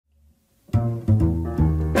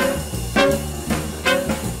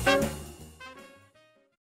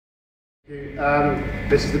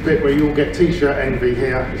This is the bit where you all get t-shirt envy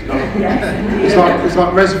here. It's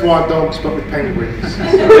like Reservoir Dogs but with penguins.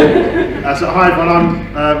 So hi everyone,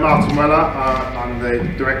 I'm Martin Weller. I'm the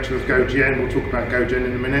director of GoGen. We'll talk about GoGen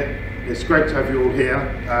in a minute. It's great to have you all here.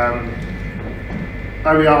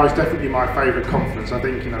 OER is definitely my favourite conference. I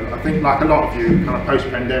think like a lot of you, kind of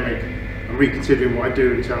post-pandemic, I'm reconsidering what I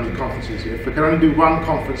do in terms of conferences. If I could only do one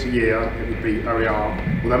conference a year, it would be OER.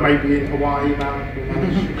 Although maybe in Hawaii now.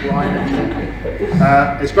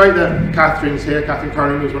 It's great that Catherine's here. Catherine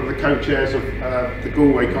Cronin was one of the co-chairs of the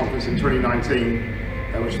Galway conference in 2019,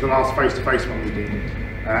 which was the last face-to-face one we did.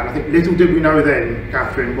 And I think little did we know then,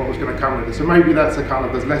 Catherine, what was going to come with it. So maybe that's a kind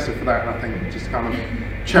of, there's lesson for that, and I think just kind of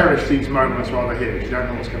cherish these moments while they're here, because you don't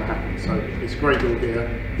know what's going to happen. So it's great you're here.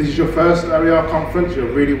 This is your first OER conference.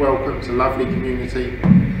 You're really welcome. It's a lovely community,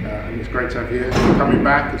 and it's great to have you here. If you're coming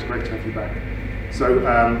back, it's great to have you back. So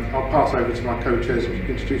I'll pass over to my co-chairs to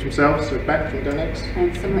introduce themselves. So Beck, can you go next?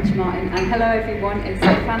 Thanks so much, Martin. And hello everyone. It's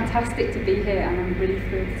fantastic to be here, and I'm really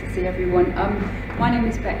thrilled to see everyone. My name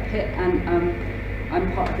is Beck Pitt, and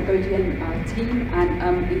I'm part of the GoGen team,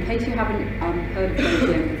 and in case you haven't heard of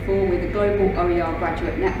GoGen before, we're the Global OER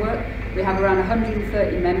Graduate Network. We have around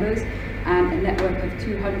 130 members and a network of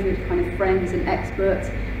 200 kind of friends and experts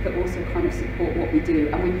that also kind of support what we do.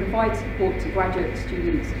 And we provide support to graduate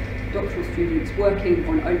students, doctoral students working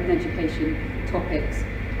on open education topics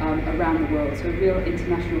around the world. So a real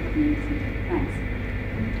international community. Thanks.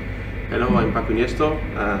 Hello, I'm Paco Iniesto,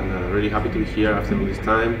 and really happy to be here after all this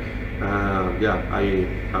time. I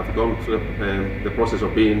have gone through the process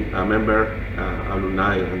of being a member,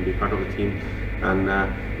 alumni, and be part of the team. And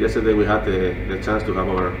yesterday we had the chance to have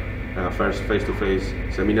our first face-to-face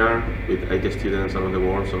seminar with 80 students around the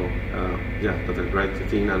world. So that's a great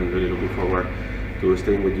thing, and really looking forward to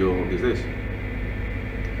staying with you these days.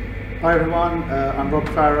 Hi everyone, I'm Rob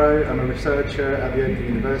Farrow. I'm a researcher at the Open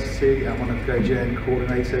University and one of the GoGen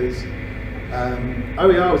coordinators.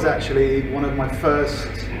 OER was actually one of my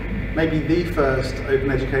first, maybe the first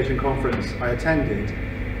open education conference I attended.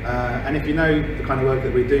 And if you know the kind of work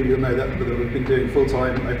that we do, you'll know that we've been doing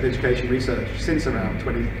full-time open education research since around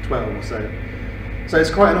 2012 or so. So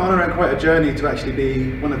it's quite an honour and quite a journey to actually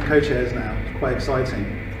be one of the co-chairs now. It's quite exciting.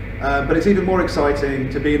 But it's even more exciting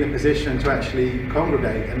to be in a position to actually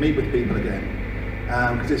congregate and meet with people again.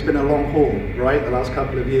 Because it's been a long haul, right, the last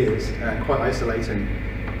couple of years, quite isolating.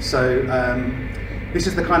 So this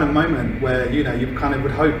is the kind of moment where you kind of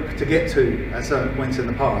would hope to get to at certain points in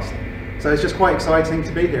the past. So it's just quite exciting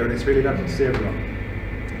to be here, and it's really lovely to see everyone.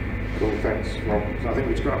 Cool, thanks Rob. So I think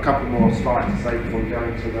we've got a couple more slides to say before we go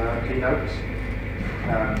into the keynotes.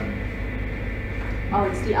 Oh,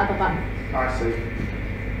 it's the other button. I see.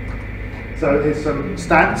 So here's some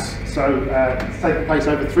stats. So it's taking place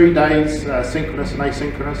over 3 days, synchronous and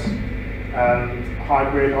asynchronous,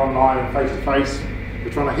 hybrid, online and face-to-face.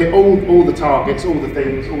 We're trying to hit all the targets, all the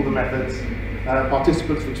things, all the methods.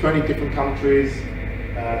 Participants from 20 different countries,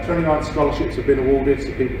 29 scholarships have been awarded,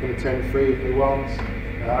 so people can attend free if they want.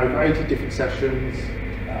 Over 80 different sessions,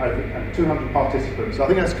 over 200 participants. So I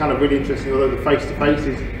think that's kind of really interesting, although the face-to-face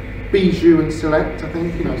is bijou and select, I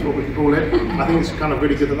think, is what we can call it. I think it's kind of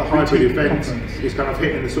really good that the hybrid event is kind of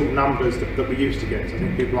hitting the sort of numbers that we used to get. So I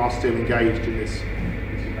think people are still engaged in this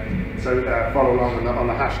event. So follow along on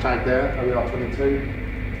the hashtag there, OER22.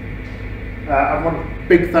 I want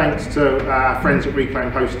big thanks to our friends at Reclaim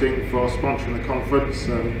Hosting for sponsoring the conference.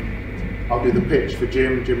 I'll do the pitch for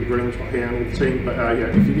Jim Green's not here and all the team, but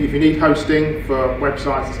if you need hosting for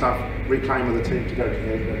websites and stuff, Reclaim are the team to go to.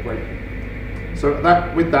 They're great. So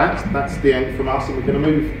that's the end from us, and we're going to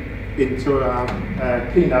move into our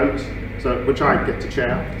keynote, which I get to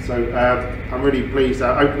chair. So I'm really pleased.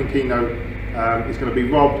 Our opening keynote is going to be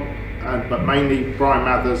Rob, but mainly Bryan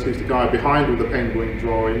Mathers, who's the guy behind all the penguin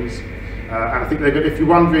drawings. And I think they're good. If you're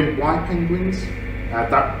wondering why penguins,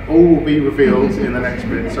 that all will be revealed in the next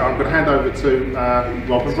bit. So I'm going to hand over to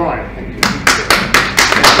Rob and Bryan. Thank you.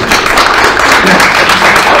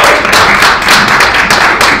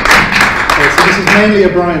 So this is mainly a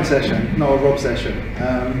Bryan session, not a Rob session,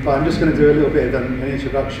 but I'm just going to do a little bit of an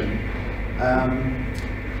introduction.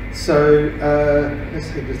 Let's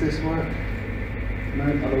see, does this work? No,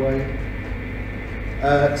 other way.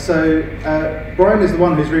 Bryan is the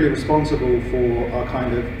one who's really responsible for our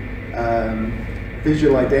kind of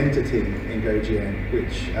visual identity in GoGen,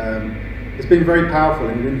 which has been very powerful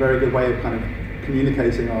and been a very good way of kind of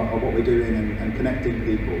communicating what we're doing and connecting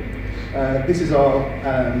people. This is our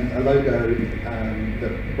a logo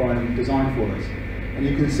that Bryan designed for us, and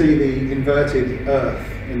you can see the inverted Earth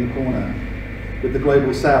in the corner with the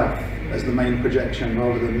global south as the main projection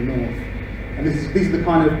rather than the north. And these are the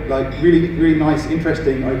kind of like really nice,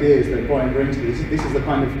 interesting ideas that Bryan brings to this. This is the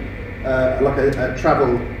kind of like a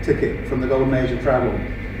travel ticket from the golden age of travel.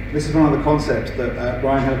 This is one of the concepts that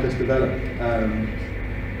Bryan helped us develop.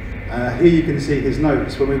 Here you can see his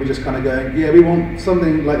notes when we were just kind of going, yeah, we want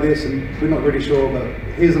something like this, and we're not really sure, but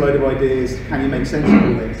here's a load of ideas. Can you make sense of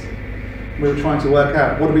all this? We were trying to work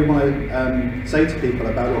out what do we want to say to people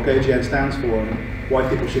about what GoGN stands for and why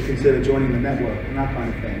people should consider joining the network and that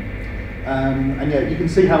kind of thing. And yeah, you can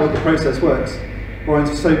see how the process works.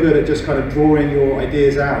 Bryan's so good at just kind of drawing your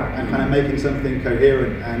ideas out and kind of making something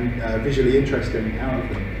coherent and visually interesting out of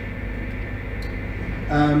them.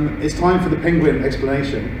 It's time for the penguin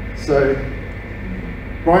explanation. So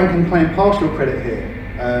Bryan can claim partial credit here.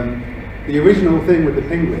 The original thing with the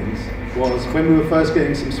penguins was when we were first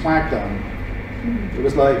getting some swag done, it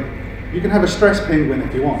was like, you can have a stressed penguin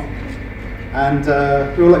if you want. And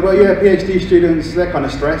we were like, well, yeah, PhD students, they're kind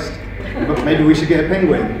of stressed, but maybe we should get a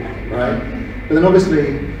penguin, right? But then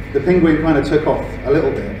obviously, the penguin kind of took off a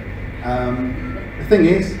little bit. The thing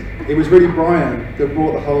is, it was really Bryan that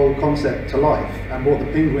brought the whole concept to life and brought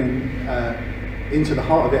the penguin into the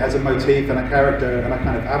heart of it as a motif and a character and a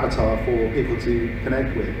kind of avatar for people to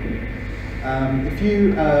connect with.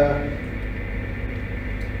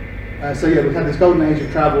 So yeah, we've had this golden age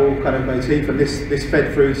of travel kind of motif, and this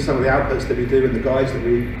fed through to some of the outputs that we do and the guides that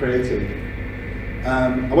we created.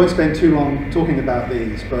 I won't spend too long talking about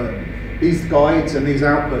these, but these guides and these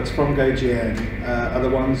outputs from GoGN are the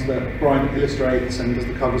ones that Bryan illustrates and does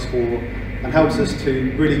the covers for, and helps us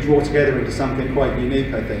to really draw together into something quite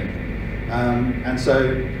unique, I think. And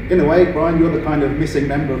so, in a way, Bryan, you're the kind of missing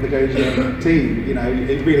member of the GoGN team. You know,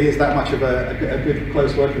 it really is that much of a good,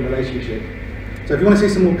 close working relationship. So if you want to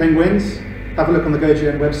see some more penguins, have a look on the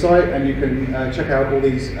GoGN website, and you can check out all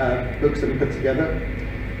these books that we put together.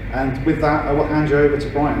 And with that, I will hand you over to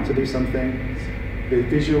Bryan to do something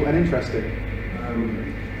visual and interesting.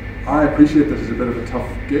 I appreciate this is a bit of a tough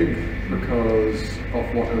gig because of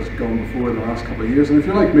what has gone before in the last couple of years. And if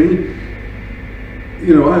you're like me,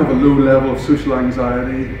 you know, I have a low level of social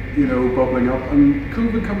anxiety, you know, bubbling up, and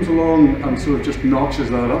COVID comes along and sort of just notches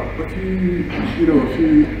that up a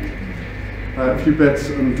few bits,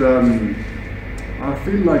 and I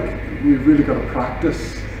feel like we've really got to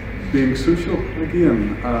practice being social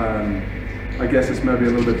again. I guess it's maybe a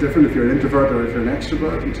little bit different if you're an introvert or if you're an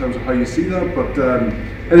extrovert in terms of how you see that, but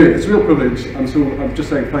anyway, it's a real privilege, and so I'm just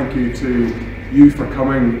saying thank you to you for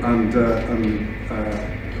coming and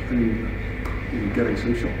getting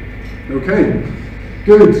social. Okay,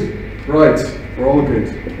 good, right, we're all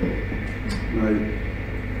good. Now,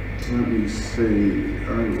 let me see, I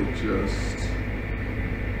will just...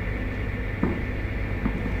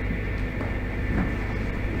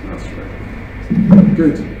 That's right.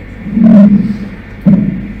 Good.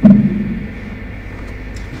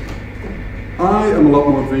 I am a lot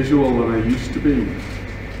more visual than I used to be.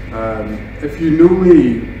 If you know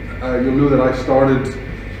me, you'll know that I started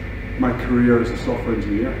my career as a software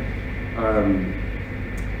engineer,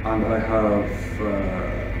 and I have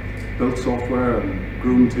built software and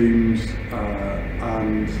grown teams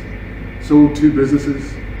and sold 2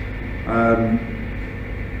 businesses.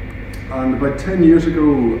 And about 10 years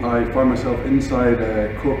ago, I found myself inside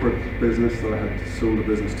a corporate business that I had sold a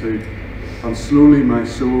business to, and slowly my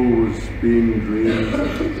soul was being drained.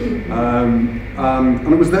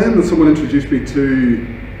 And it was then that someone introduced me to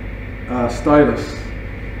a stylus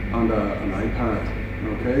and an iPad,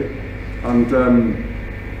 okay? And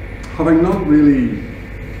having not really,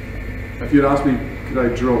 if you'd asked me, could I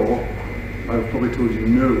draw, I would probably told you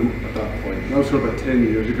no at that point. That was sort of about 10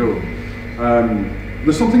 years ago.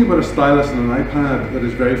 There's something about a stylus and an iPad that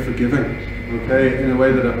is very forgiving, okay, in a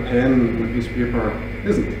way that a pen and a piece of paper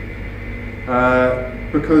isn't.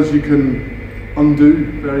 Because you can undo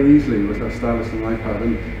very easily with a stylus and an iPad.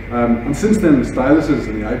 And since then, the styluses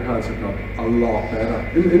and the iPads have got a lot better.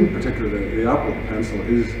 In particular, the Apple Pencil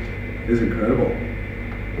is incredible.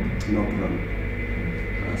 Not that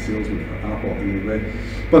I'm a salesman for Apple in any way.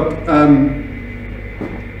 But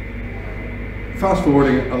fast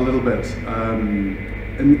forwarding a little bit,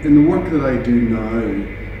 in the work that I do now,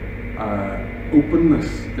 openness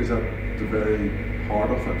is at the very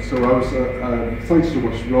heart of it. So I was, thanks so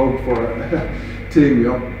much, Rob, for teeing me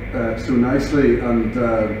up so nicely, and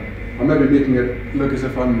I'm maybe making it look as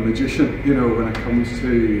if I'm a magician, you know, when it comes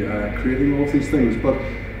to creating all of these things. But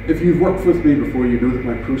if you've worked with me before, you know that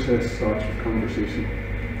my process starts with conversation,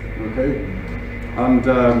 okay? And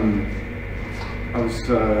I was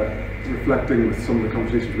reflecting with some of the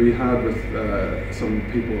conversations we had with some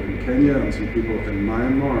people in Kenya and some people in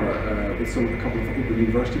Myanmar, with a couple of open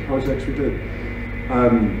university projects we did.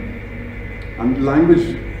 and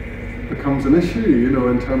language becomes an issue, you know,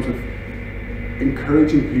 in terms of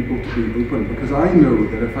encouraging people to be open, because I know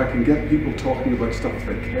that if I can get people talking about stuff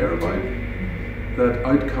they care about, that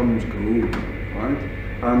outcomes grow, right?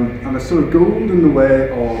 And it's sort of gold in the way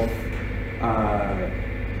of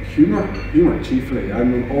humour chiefly.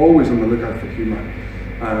 I'm always on the lookout for humour,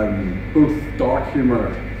 both dark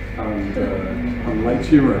humour and light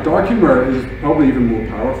humour. Dark humour is probably even more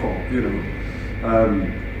powerful, you know.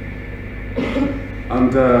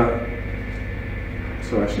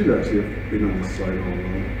 So I should actually have been on this slide all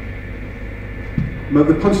along. But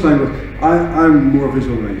the punchline was, I'm more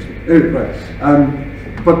visual than I used to be. Anyway,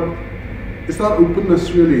 right. But it's that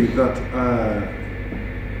openness really that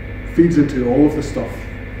feeds into all of the stuff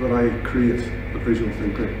that I create at Visual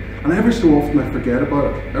Thinking. And every so often I forget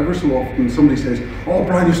about it. Every so often somebody says, oh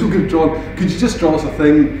Bryan, you're so good at drawing, could you just draw us a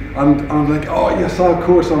thing? And I'm like, oh yes, of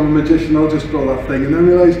course, I'm a magician, I'll just draw that thing. And then I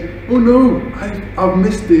realise, oh no, I've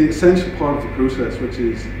missed the essential part of the process, which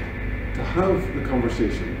is to have the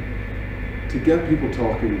conversation, to get people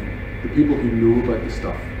talking, the people who know about the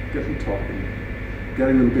stuff, get them talking,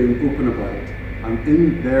 getting them being open about it,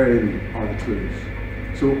 and therein are the tools.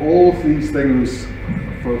 So all of these things,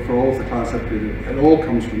 for all of the class I've created, it all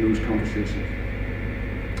comes from those conversations.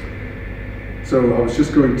 So I was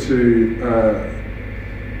just going to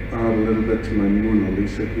add a little bit to my Mona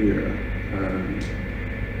Lisa here.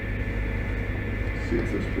 See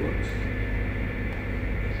if this works.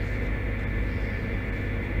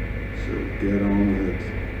 So get on with it.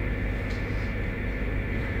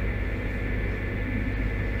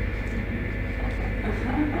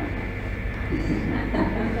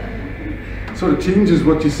 Sort of changes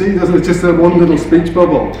what you see, doesn't it? Just that one little speech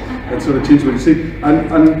bubble. It sort of changes what you see.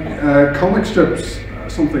 And comic strips,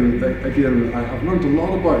 something that, again, I have learned a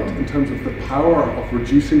lot about in terms of the power of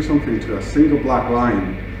reducing something to a single black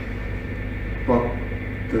line, but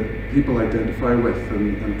that people identify with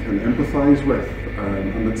and can empathise with,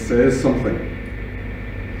 and that says something.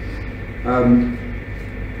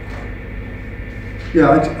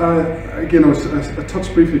 Again, I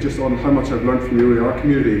touched briefly just on how much I've learned from the OER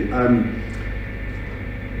community.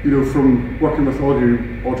 You know, from working with Audrey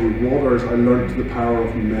Waters, I learned the power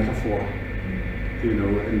of metaphor, you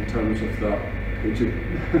know, in terms of that paging.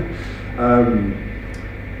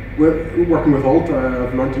 Working with Alt,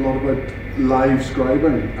 I've learned a lot about live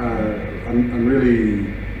scribing, and really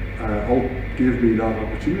Alt gave me that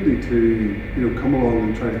opportunity to, you know, come along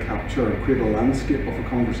and try to capture and create a landscape of a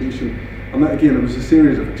conversation. And that, again, it was a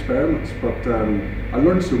series of experiments, but I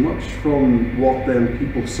learned so much from what then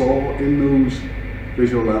people saw in those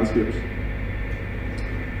visual landscapes.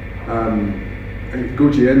 In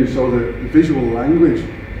GoGN, you saw the visual language.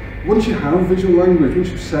 Once you have visual language, once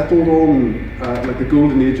you've settled on like the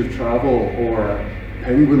golden age of travel, or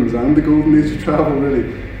penguins and the golden age of travel, really,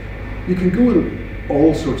 you can go in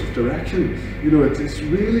all sorts of directions. You know, it's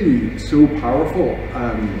really so powerful.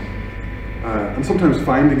 And sometimes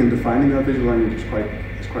finding and defining that visual language is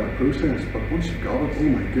quite a process. But once you've got it, oh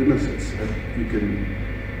my goodness,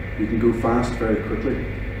 you can go fast very quickly.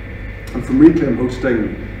 And from Reclaim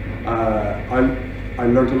Hosting, I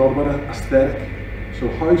learned a lot about aesthetic. So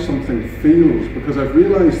how something feels, because I've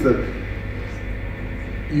realised that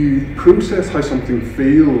you process how something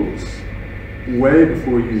feels way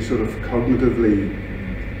before you sort of cognitively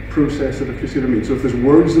process it, if you see what I mean. So if there's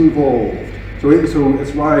words involved, so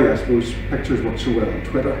it's why I suppose pictures work so well on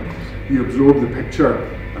Twitter. You absorb the picture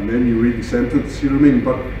and then you read the sentence, you know what I mean?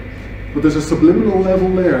 But there's a subliminal level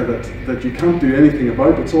there that you can't do anything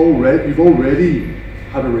about. It's already, you've already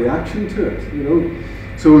had a reaction to it, you know?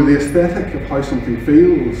 So the aesthetic of how something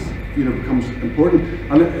feels, you know, becomes important.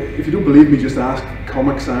 And if you don't believe me, just ask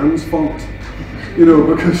Comic Sans font, you know,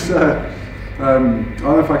 because in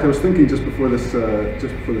fact, I was thinking just before this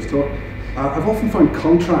talk, I've often found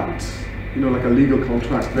contracts, you know, like a legal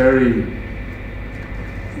contract, very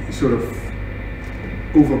sort of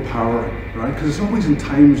overpowering, right? Because it's always in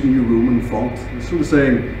Times New Roman font. It's sort of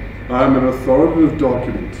saying, I'm an authoritative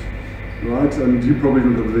document, right? And you probably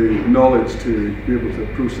don't have the knowledge to be able to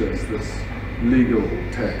process this legal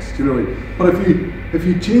text, you know. But if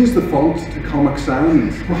you change the font to Comic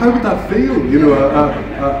Sans, well, how would that feel? You know,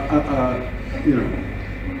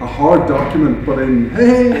 a hard document, but in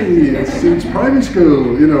hey, it's primary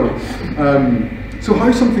school, you know. So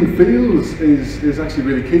how something feels is actually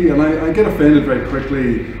really key, and I get offended very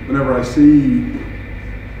quickly whenever I see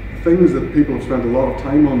things that people have spent a lot of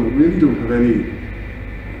time on that really don't have any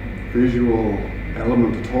visual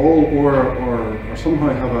element at all, or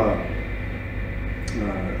somehow have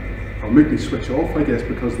or make me switch off, I guess,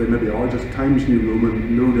 because they maybe are just Times New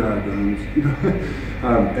Roman, no diagrams. You know?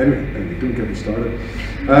 Anyway, don't get me started.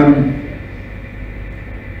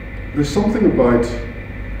 There's something about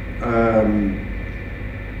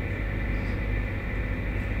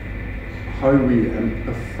how we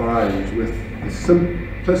empathise with the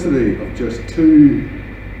simplicity of just two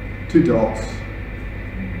dots,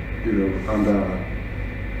 you know, and a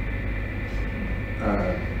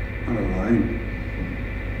line.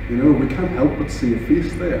 You know, we can't help but see a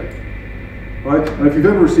face there, right? And if you've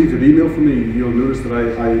ever received an email from me, you'll notice that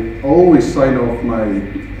I always sign off my,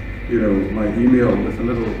 you know, my email with a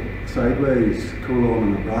little sideways colon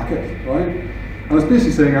and a bracket, right? And it's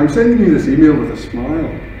basically saying, I'm sending you this email with a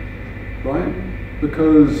smile, right?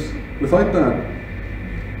 Because without that,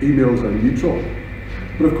 emails are neutral.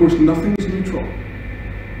 But of course, nothing's neutral,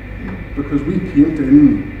 because we paint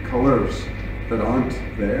in colours that aren't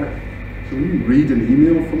there. So when you read an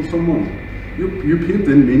email from someone, you paint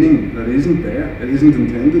in meaning that isn't there, it isn't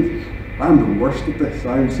intended. I'm the worst at this.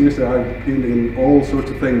 I'm painting in all sorts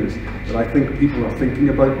of things that I think people are thinking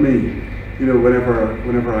about me, you know,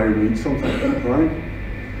 whenever I read something, right?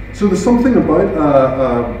 So there's something about,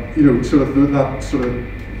 you know, sort of that sort of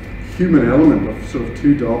human element of sort of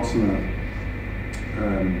two dots and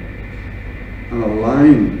a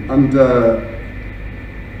line. And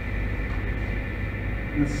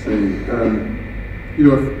let's see, you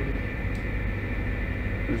know,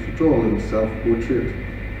 if you draw a little self-portrait.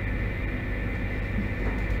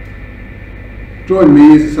 Drawing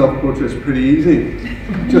me as a self-portrait is pretty easy.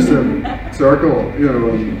 Just a circle, you know,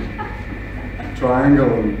 and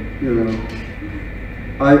triangle, and, you know.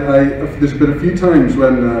 There's been a few times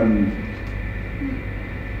when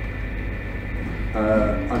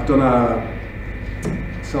I've done a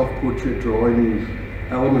self-portrait drawing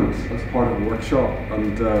element as part of a workshop,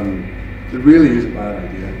 and it really is a bad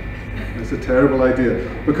idea. It's a terrible idea,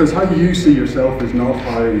 because how you see yourself is not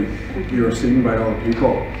how you are seen by other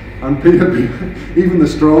people. And even the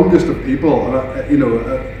strongest of people, you know,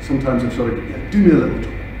 sometimes I'm sort of, yeah, do me a little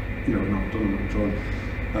drawing, you know, not done a little drawing,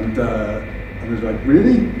 and it's like,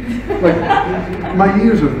 really? Like, my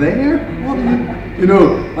ears are there? What are you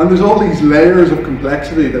know, and there's all these layers of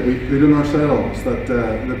complexity that we put in ourselves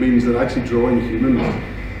that means that actually drawing humans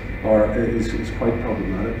is quite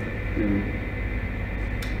problematic, you know.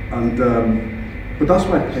 And but that's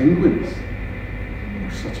why penguins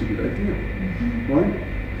are such a good idea, right?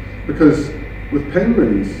 Because with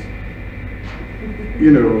penguins,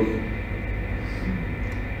 you know,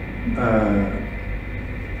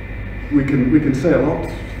 we can say a lot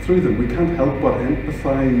through them. We can't help but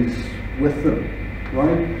empathise with them,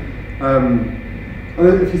 right? And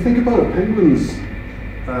if you think about it, penguins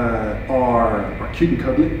are cute and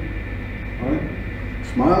cuddly, right?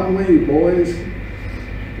 Smile away, boys.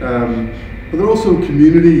 But they're also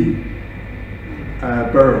community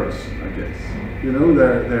birds, I guess. You know,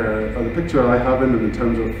 they're the picture I have in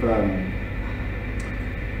terms of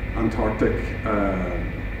Antarctic.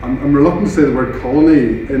 I'm reluctant to say the word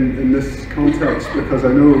colony in this context, because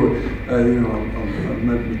I know, you know, I'll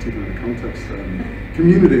maybe be taken out of context.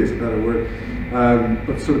 Community is a better word,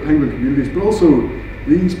 but sort of penguin communities. But also,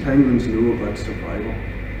 these penguins know about survival.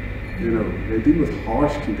 You know, they deal with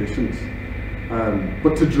harsh conditions.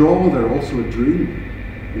 But to draw, they're also a dream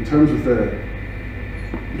in terms of the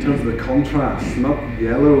contrast, not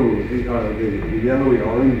yellow, the yellowy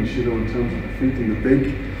orange, you know, in terms of the feet and the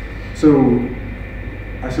beak. So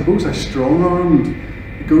I suppose I strong-armed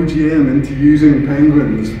GoGN into using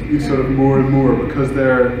penguins sort of more and more, because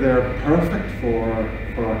they're perfect for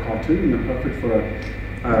our cartoon. They're perfect for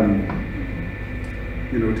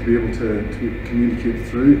you know, to be able to communicate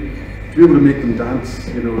through, to be able to make them dance,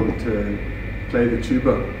 you know, to play the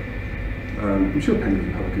tuba. I'm sure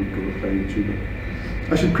penguins have a good go at playing the tuba.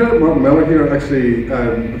 I should credit Martin Miller here, actually,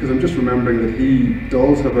 because I'm just remembering that he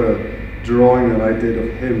does have a drawing that I did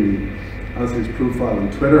of him as his profile on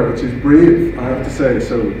Twitter, which is brave, I have to say.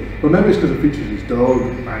 So, but maybe it's because it features his dog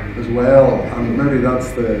as well, and maybe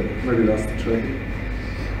that's the trick.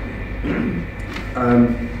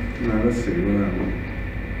 Now let's see, where am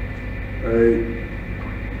I?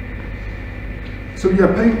 So yeah,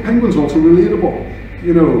 penguins also relatable.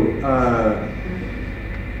 You know,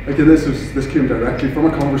 again, this came directly from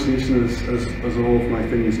a conversation, as all of my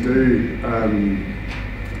things do.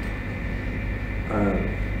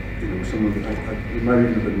 You know, it might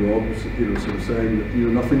even have been Rob, you know, sort of saying that,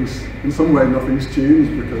 you know, in some way nothing's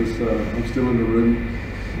changed, because I'm still in the room,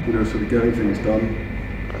 you know, sort of getting things done.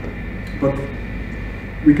 But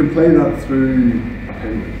we can play that through a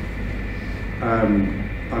penguin.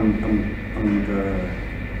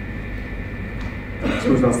 I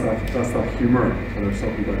suppose that's that humour that I was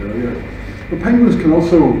talking about earlier. But penguins can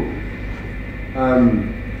also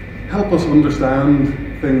help us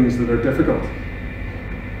understand things that are difficult.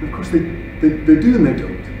 And of course, they do and they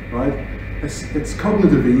don't, right? It's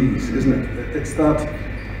cognitive ease, isn't it? It's that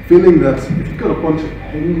feeling that if you've got a bunch of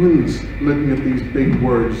penguins looking at these big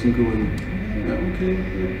words and going, yeah, okay,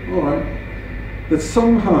 yeah, all right, that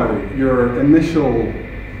somehow your initial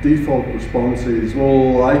default response is,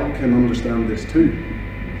 well, I can understand this too.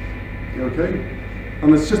 Okay?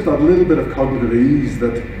 And it's just that little bit of cognitive ease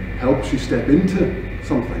that helps you step into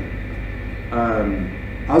something,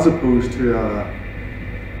 as opposed to a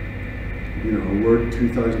Word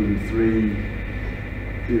 2003,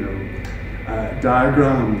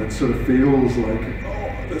 diagram that sort of feels like,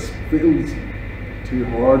 oh, this feels too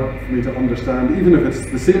hard for me to understand, even if it's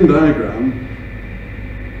the same diagram,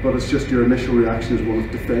 but it's just your initial reaction is one of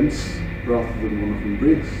defense rather than one of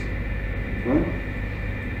embrace, right?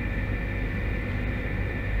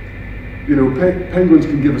 Penguins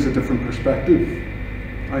can give us a different perspective,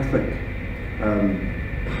 I think,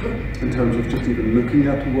 in terms of just even looking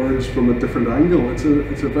at words from a different angle. It's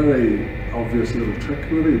a very obvious little trick,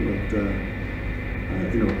 really, but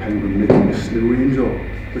a penguin making a snow angel,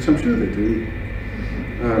 which I'm sure they do.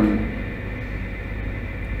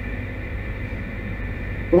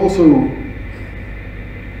 But also,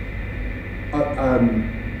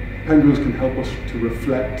 penguins can help us to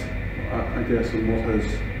reflect, I guess, on what has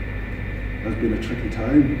been a tricky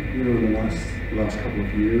time, in the last couple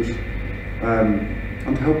of years,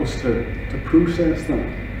 and help us to process that.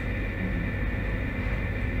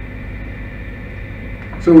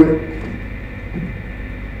 So,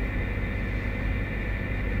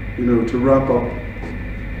 to wrap up,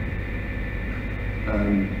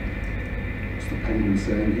 what's the penguin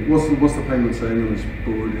saying? What's the penguin saying on his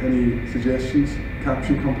board? Any suggestions?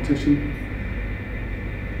 Caption competition?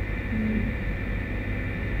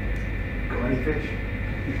 Got any fish?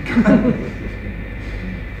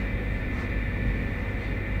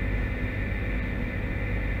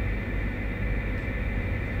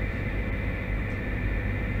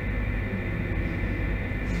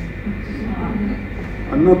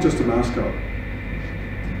 I'm not just a mascot.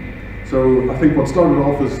 So I think what started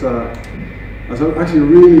off as actually a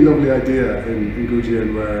really lovely idea in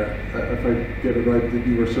Gojien, where, if I get it right, that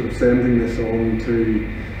you were sort of sending this on to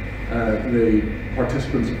the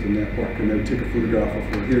participants of the network, and then take a photograph of,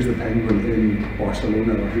 well, here's the penguin in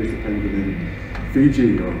Barcelona, or here's the penguin in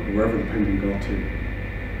Fiji, or wherever the penguin got to.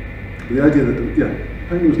 The idea that,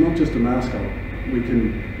 penguin is not just a mascot. It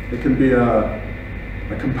can be a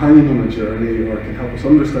companion on a journey, or it can help us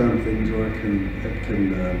understand things, or it can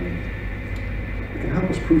help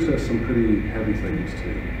us process some pretty heavy things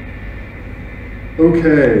too.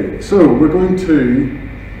 Okay, so we're going to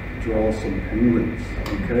draw some penguins.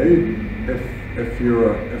 Okay, if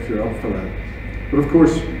you're up for that. But of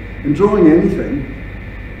course, in drawing anything,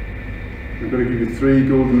 I'm going to give you 3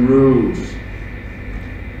 golden rules.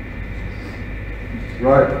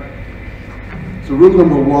 Right. So rule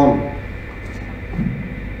number 1.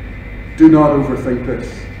 Do not overthink this.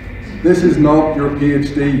 This is not your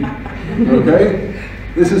PhD, okay?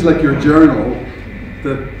 This is like your journal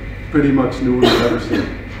that pretty much no one has ever seen,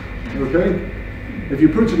 okay? If you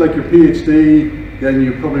approach it like your PhD, then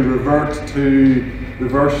you probably revert to the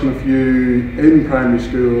version of you in primary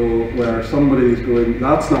school where somebody is going,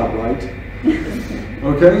 that's not right,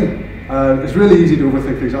 okay? It's really easy to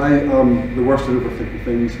overthink things. I am the worst at overthinking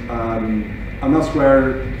things, and that's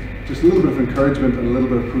where just a little bit of encouragement and a little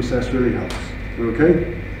bit of process really helps,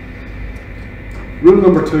 okay? Rule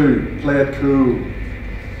number 2, play it cool,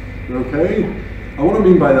 okay? And what I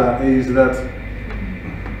mean by that is that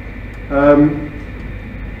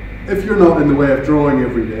if you're not in the way of drawing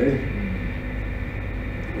every day,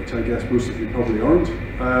 which I guess most of you probably aren't,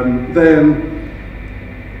 then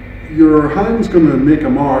your hand's going to make a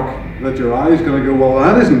mark that your eye's going to go, well,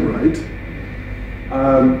 that isn't right.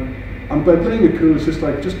 And by playing it cool, it's just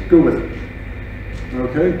like, just go with it,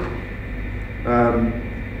 okay?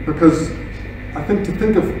 Because I think to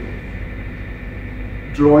think of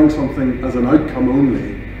drawing something as an outcome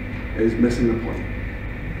only is missing the point,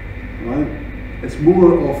 right? It's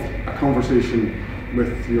more of a conversation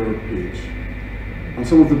with your page. And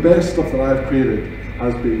some of the best stuff that I've created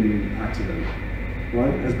has been accidental,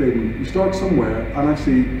 right? Has been, you start somewhere and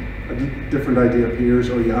actually a different idea appears,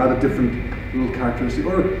 or you add a different little characteristic,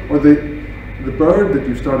 or the bird that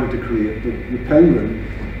you started to create, the penguin,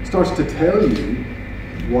 starts to tell you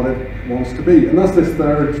what it wants to be. And that's this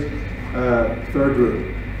third rule.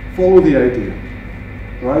 Follow the idea,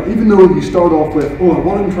 right? Even though you start off with, oh,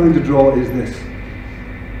 what I'm trying to draw is this.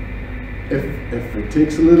 If If it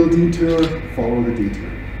takes a little detour, follow the detour.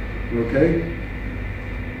 Okay?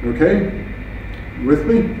 Okay? With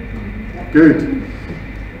me? Good.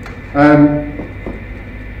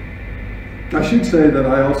 I should say that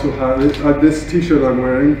I also have this t-shirt I'm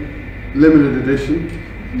wearing, limited edition.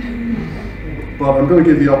 But I'm going to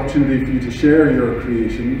give the opportunity for you to share your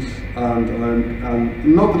creations, and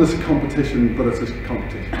not that it's a competition, but it's a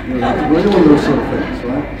competition. You know, one of those sort of things,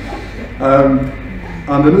 right?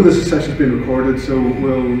 And I know this session's been recorded, so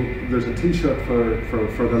there's a t-shirt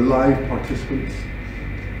for the live participants,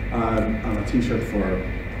 and a t-shirt for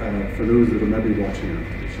those that are maybe watching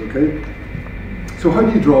afterwards, okay? So how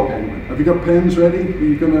do you draw a penguin? Have you got pens ready? Are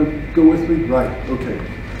you going to go with me? Right, okay.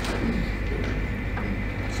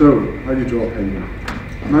 So, how do you draw a penguin?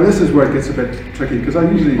 Now this is where it gets a bit tricky, because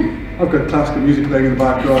I've got classical music playing in the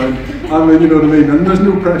background, I mean, you know what I mean, and there's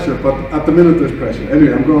no pressure, but at the minute there's pressure.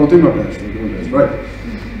 Anyway, I'll do my best, right.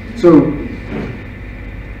 So,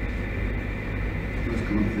 let's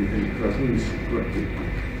go on to the questions.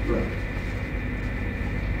 Right.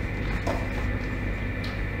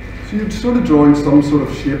 So you're sort of drawing some sort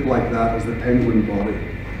of shape like that as the penguin body.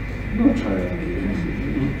 I'm going to try that.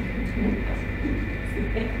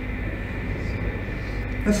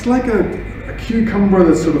 It's like a cucumber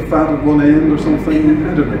that's sort of fat at one end or something.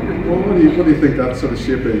 I don't know. Well, what do you think that sort of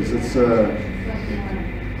shape is? It's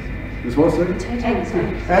what's it?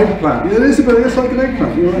 Eggplant. Yeah, it is a bit. It's like an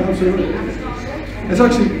eggplant. You know, absolutely.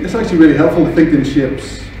 It's actually really helpful to think in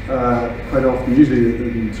shapes quite often. Usually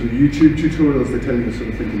in sort of YouTube tutorials they tell you to sort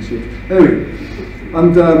of think in shapes. Anyway,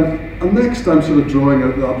 and next I'm sort of drawing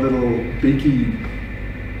that little beaky,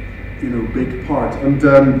 you know, big part. And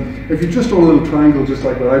if you just draw a little triangle, just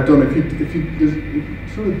like what I've done, if you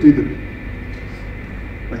sort of do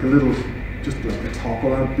like a little, just like the top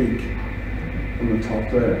of that beak on the top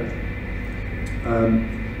there. And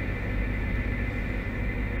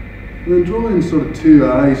then draw in sort of two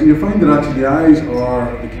eyes, and you'll find that actually the eyes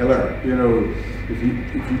are the killer. You know,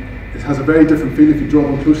 it has a very different feel if you draw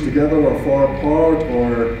them close together or far apart,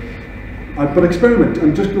 or but experiment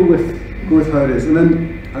and just go with how it is. And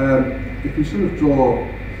then if you sort of draw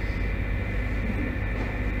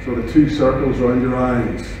sort of two circles around your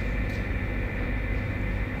eyes,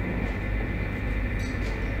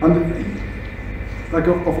 and like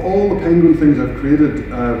of all the penguin things I've created,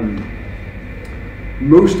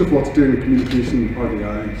 most of what's doing the communication are the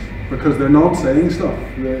eyes, because they're not saying stuff.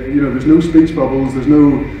 You know, there's no speech bubbles, there's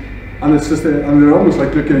no, and it's just and they're almost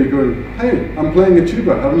like looking at you going, "Hey, I'm playing a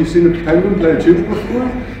tuba. Haven't you seen a penguin play a tuba before?"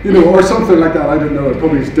 You know, or something like that. I don't know. It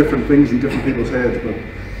probably is different things in different people's heads, but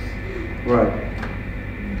right.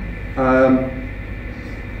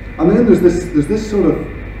 And then there's this sort of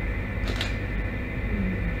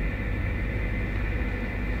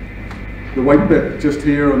the white bit just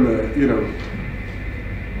here on the, you know,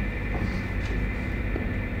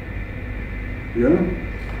 yeah.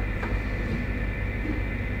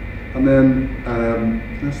 And then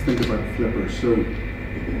let's think about flippers. So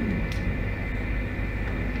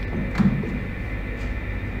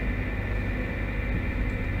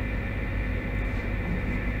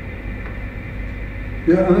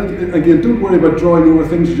yeah, and again, don't worry about drawing over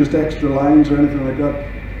things or just extra lines or anything like that.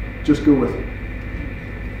 Just go with it.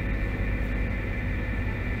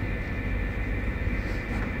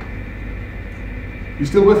 You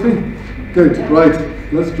still with me? Good, right.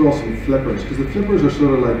 Let's draw some flippers, because the flippers are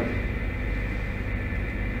sort of like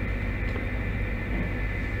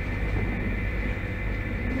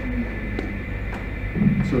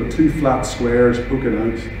sort of two flat squares poking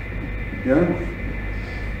out. Yeah?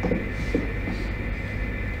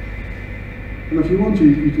 And if you want,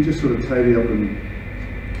 you can just sort of tidy up and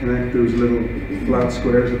connect those little flat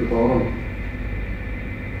squares at the bottom.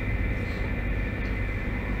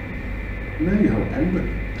 And there you have a penguin.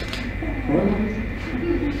 Right?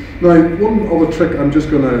 Now, one other trick I'm just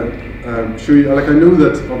going to show you. Like, I know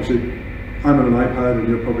that obviously I'm on an iPad and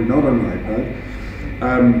you're probably not on an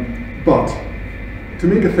iPad, but to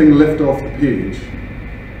make a thing lift off the page,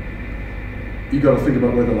 you got to think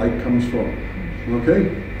about where the light comes from. Okay?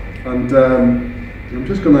 And I'm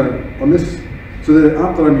just going to, on this, so the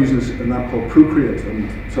app that I'm using is an app called Procreate, and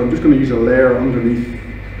so I'm just going to use a layer underneath,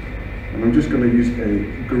 and I'm just going to use a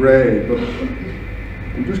grey, but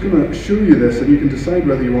I'm just going to show you this, and you can decide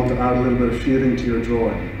whether you want to add a little bit of shading to your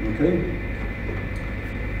drawing, okay?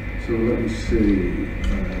 So let me see.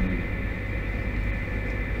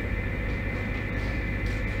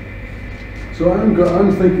 So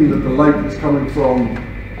I'm thinking that the light is coming from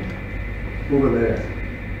over there.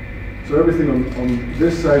 So everything on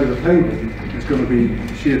this side of the penguin is going to be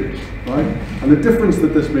shaded, right? And the difference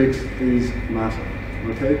that this makes is massive,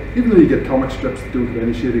 Okay, even though you get comic strips that don't have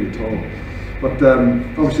any shading at all. But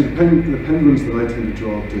obviously the penguins that I tend to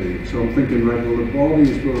draw do. So I'm thinking, right, well the body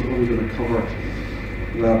is probably going to cover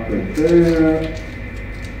that bit there.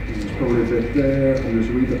 And there's probably a bit there, and there's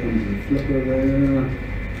a wee bit under the flipper there.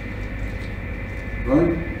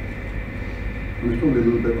 Right? And there's probably a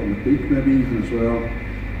little bit on the beak maybe even as well.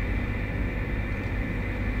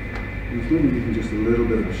 And there's maybe even just a little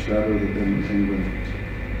bit of a shadow within the penguin.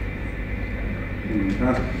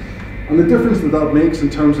 And the difference that makes in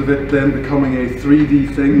terms of it then becoming a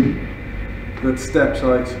 3D thing that steps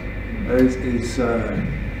out is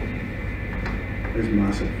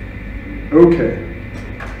massive. Okay.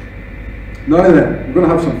 Now then, we're going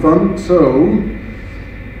to have some fun. So,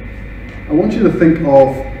 I want you to think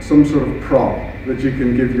of some sort of prop that you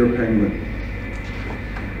can give your penguin.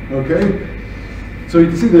 Okay? So you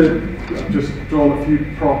can see I've just drawn a few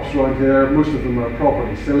props right here. Most of them are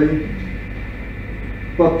properly silly.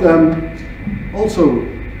 But also,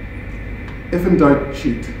 if in doubt,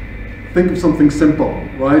 cheat. Think of something simple,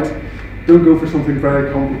 right? Don't go for something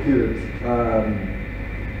very complicated.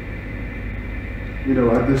 You know,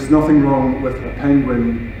 there's nothing wrong with a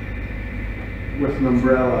penguin with an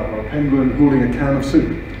umbrella, or a penguin holding a can of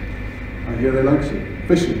soup. I hear they like soup,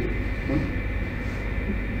 fish soup. Right?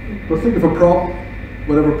 But think of a prop,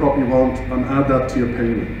 whatever prop you want, and add that to your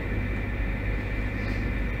penguin.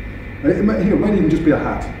 It might even just be a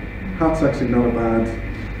hat. Hat's actually not a bad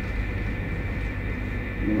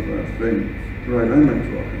thing. Right, I might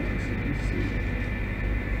draw it. Let's see.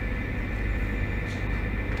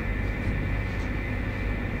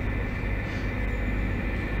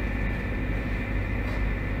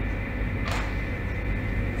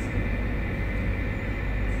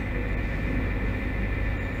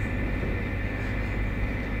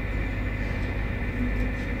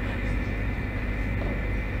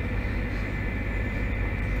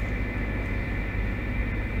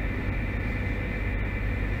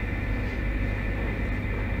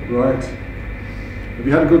 Right. Have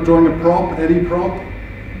you had a good drawing a prop, any prop?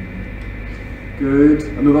 Good.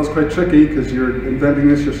 I know that's quite tricky because you're inventing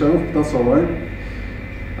this yourself, but that's all right.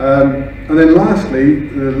 And then lastly,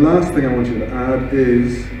 the last thing I want you to add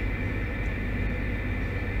is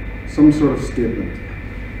some sort of statement.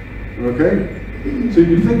 Okay? So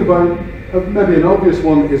you can think about, maybe an obvious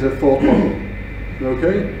one is a thought bubble.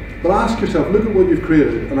 Okay? But ask yourself, look at what you've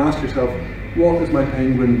created and ask yourself, what is my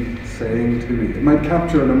penguin saying to me? It might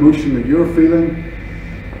capture an emotion that you're feeling,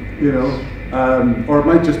 you know, or it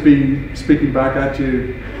might just be speaking back at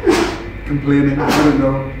you, complaining, I don't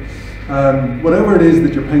know. Whatever it is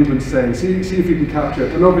that your penguin's saying, see if you can capture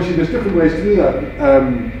it. And obviously there's different ways to do that.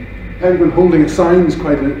 Penguin holding a sign is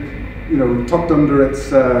quite, you know, tucked under its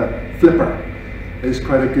flipper is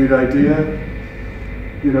quite a good idea.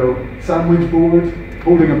 You know, sandwich board,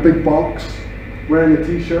 holding a big box, wearing a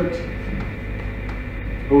t-shirt,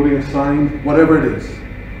 holding a sign, whatever it is.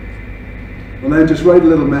 And then just write a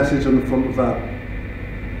little message on the front of that.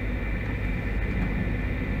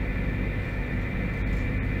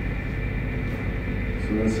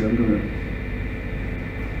 So let's see, I'm going to...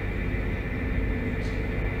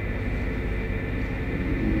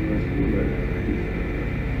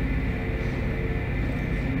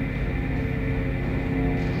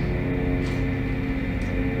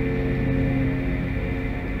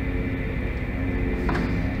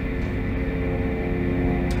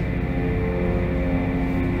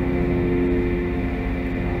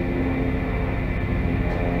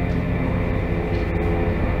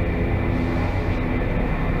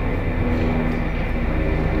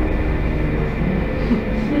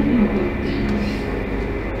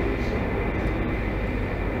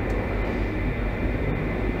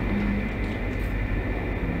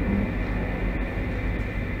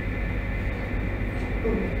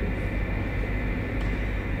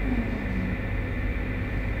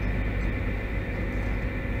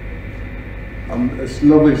 It's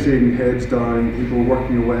lovely seeing heads down, people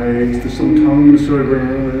working away, there's some tongues sort of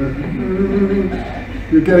going,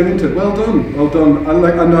 you're getting into it. Well done, well done.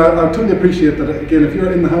 I totally appreciate that. Again, if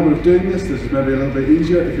you're in the habit of doing this, this is maybe a little bit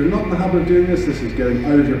easier. If you're not in the habit of doing this, this is getting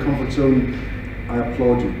out of your comfort zone. I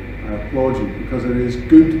applaud you. I applaud you because it is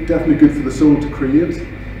good, definitely good for the soul to create.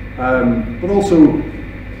 But also,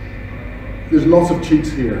 there's lots of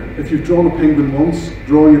cheats here. If you've drawn a penguin once,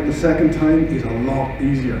 drawing it the second time is a lot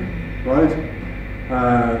easier, right?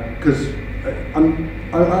 Because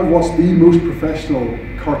I've watched the most professional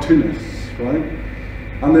cartoonists, right?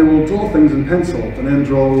 And they will draw things in pencil and then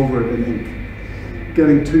draw over it in ink,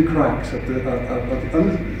 getting 2 cracks at the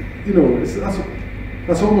and you know,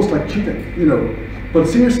 that's almost like cheating, you know. But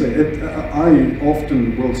seriously, I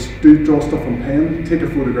often will draw stuff on pen, take a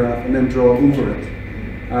photograph, and then draw over it,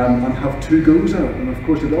 and have 2 goes at it. And of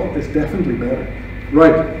course, it's definitely better.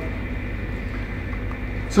 Right.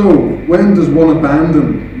 So, when does one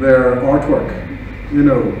abandon their artwork? You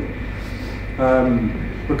know,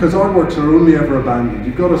 because artworks are only ever abandoned.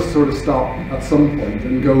 You've got to sort of stop at some point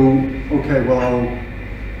and go, okay, well,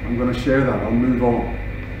 I'm going to share that. I'll move on.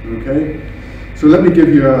 Okay. So let me give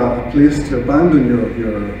you a place to abandon your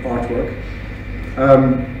artwork.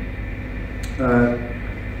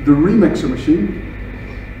 The remixer machine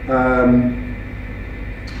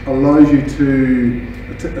allows you to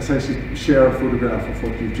essentially share a photograph of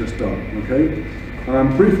what you've just done. Okay, and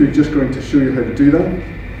I'm briefly just going to show you how to do that.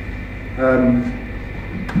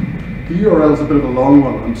 The URL is a bit of a long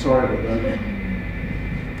one. I'm sorry about that.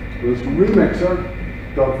 It's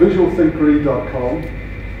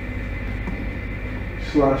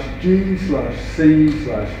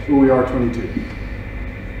remixer.visualthinkery.com/G/C/OER22.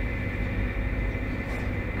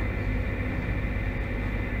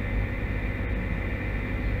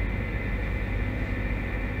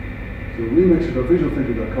 So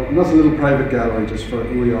remixer.visualthinkery.com, and that's a little private gallery just for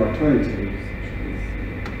OER22.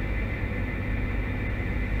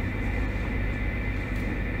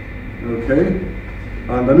 Okay,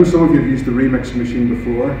 and I know some of you have used the remix machine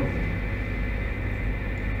before. I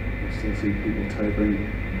still see people typing.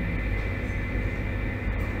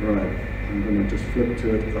 Right, I'm going to just flip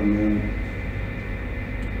to it, and then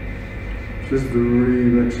this is the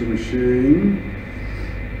remixer machine.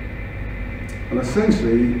 And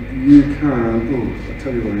essentially, you can, I'll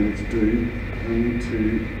tell you what I need to do. I need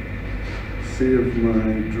to save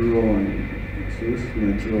my drawing. So this is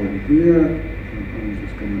my drawing here, and I'm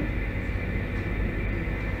just going to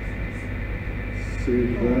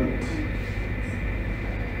save that,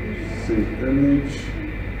 save image.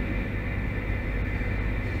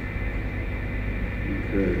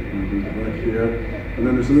 Okay, I'm going to go back here. And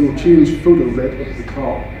then there's a little change photo bit at the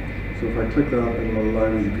top. So if I click that, it'll allow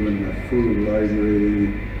me to go in my photo library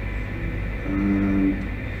and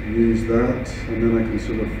use that. And then I can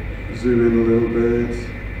sort of zoom in a little bit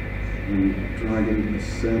and drag it in the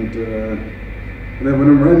center. And then when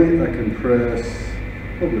I'm ready, I can press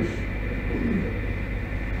publish.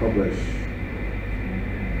 Publish.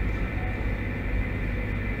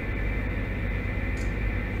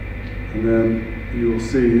 And then you will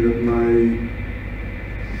see that my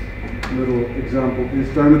little example is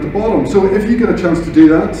down at the bottom. So if you get a chance to do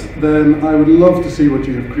that, then I would love to see what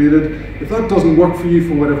you have created. If that doesn't work for you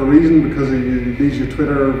for whatever reason, because it needs your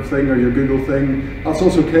Twitter thing or your Google thing, that's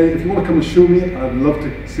also okay. If you want to come and show me it, I'd love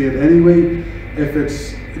to see it anyway. If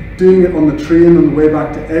it's doing it on the train on the way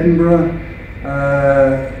back to Edinburgh,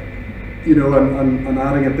 you know, and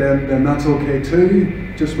adding it then that's okay too.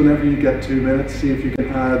 Just whenever you get 2 minutes, see if you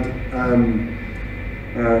can add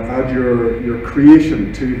your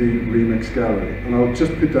creation to the remix gallery. And I'll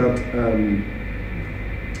just put that,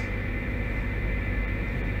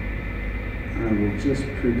 I will just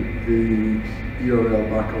put the URL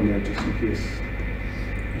back on there just in case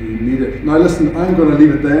you need it. Now listen, I'm going to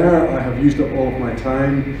leave it there. I have used up all of my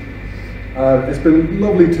time. It's been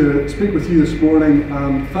lovely to speak with you this morning,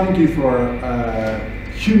 and thank you for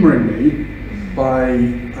humouring me by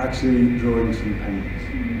actually drawing some paintings.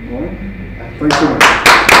 All right? Thanks so much.